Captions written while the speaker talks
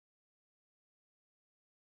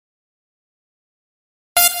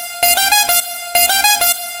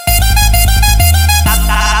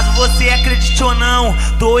acredite ou não,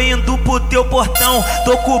 tô indo pro teu portão,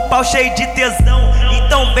 tô com o pau cheio de tesão,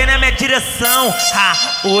 então vem na minha direção.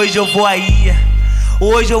 Hoje eu vou aí,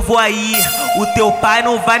 hoje eu vou aí. O teu pai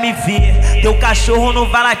não vai me ver, teu cachorro não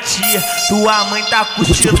vai latir, tua mãe tá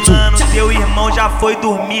cochilando, teu irmão já foi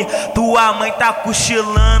dormir. Tua mãe tá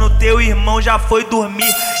cochilando, teu irmão já foi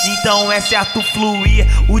dormir. Então é certo fluir,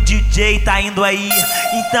 o DJ tá indo aí.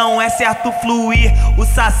 Então é certo fluir, o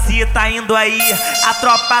SACI tá indo aí. A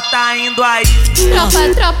tropa tá indo aí. Tropa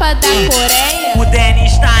da Coreia. O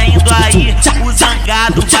Denis tá indo aí, o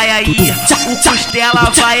Zangado vai aí, o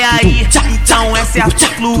Costela vai aí. Então é certo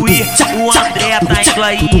fluir, o André tá indo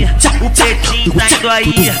aí, o Pretinho tá indo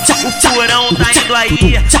aí, o Furão tá indo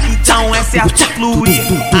aí. Então é certo fluir,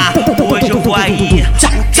 hoje eu vou aí.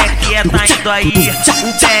 O que tá indo aí,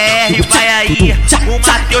 o BR vai aí, o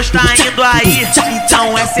Matheus tá indo aí.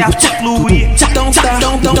 Então é certo fluir. Então tá,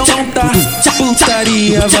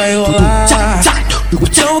 putaria vai rolar.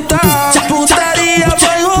 Então tá, putaria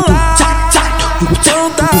vai rolar.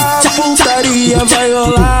 Então tá, putaria vai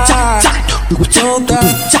rolar. Então tá,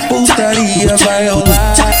 putaria vai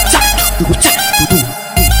rolar.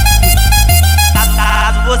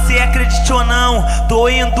 Caso você acredite ou não, tô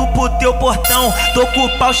indo pro teu portão, tô com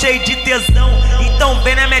o pau cheio de tesão, então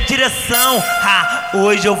vem na minha direção.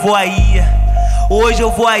 Hoje eu vou aí, hoje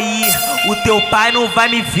eu vou aí. O teu pai não vai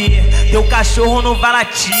me ver, teu cachorro não vai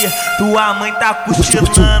latir, tua mãe tá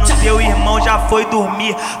cochilando, teu irmão já foi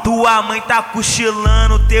dormir. Tua mãe tá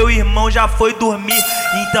cochilando, teu irmão já foi dormir.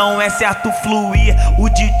 Então é certo fluir, o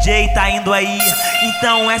DJ tá indo aí.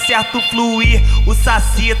 Então é certo fluir, o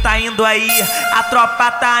SACI tá indo aí. A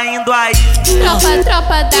tropa tá indo aí. Tropa da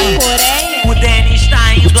Coreia. O Denis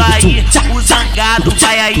tá indo aí, o Zangado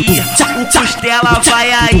vai aí, o Costela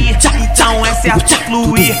vai aí. Então é certo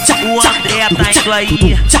fluir, o André tá indo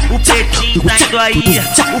aí, o Pretinho tá indo aí,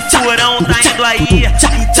 o Furão tá indo aí.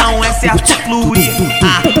 Então é certo fluir,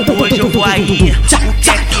 hoje eu vou aí. O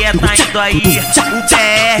que tá indo aí, o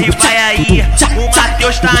BR vai aí, o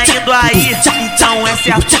Matheus tá indo aí. Então é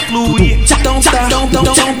certo fluir. Então tá,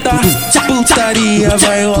 putaria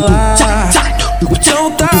vai rolar.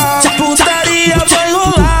 Então tá, putaria vai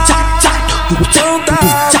rolar. Então tá,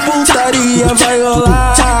 putaria vai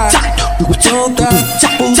rolar.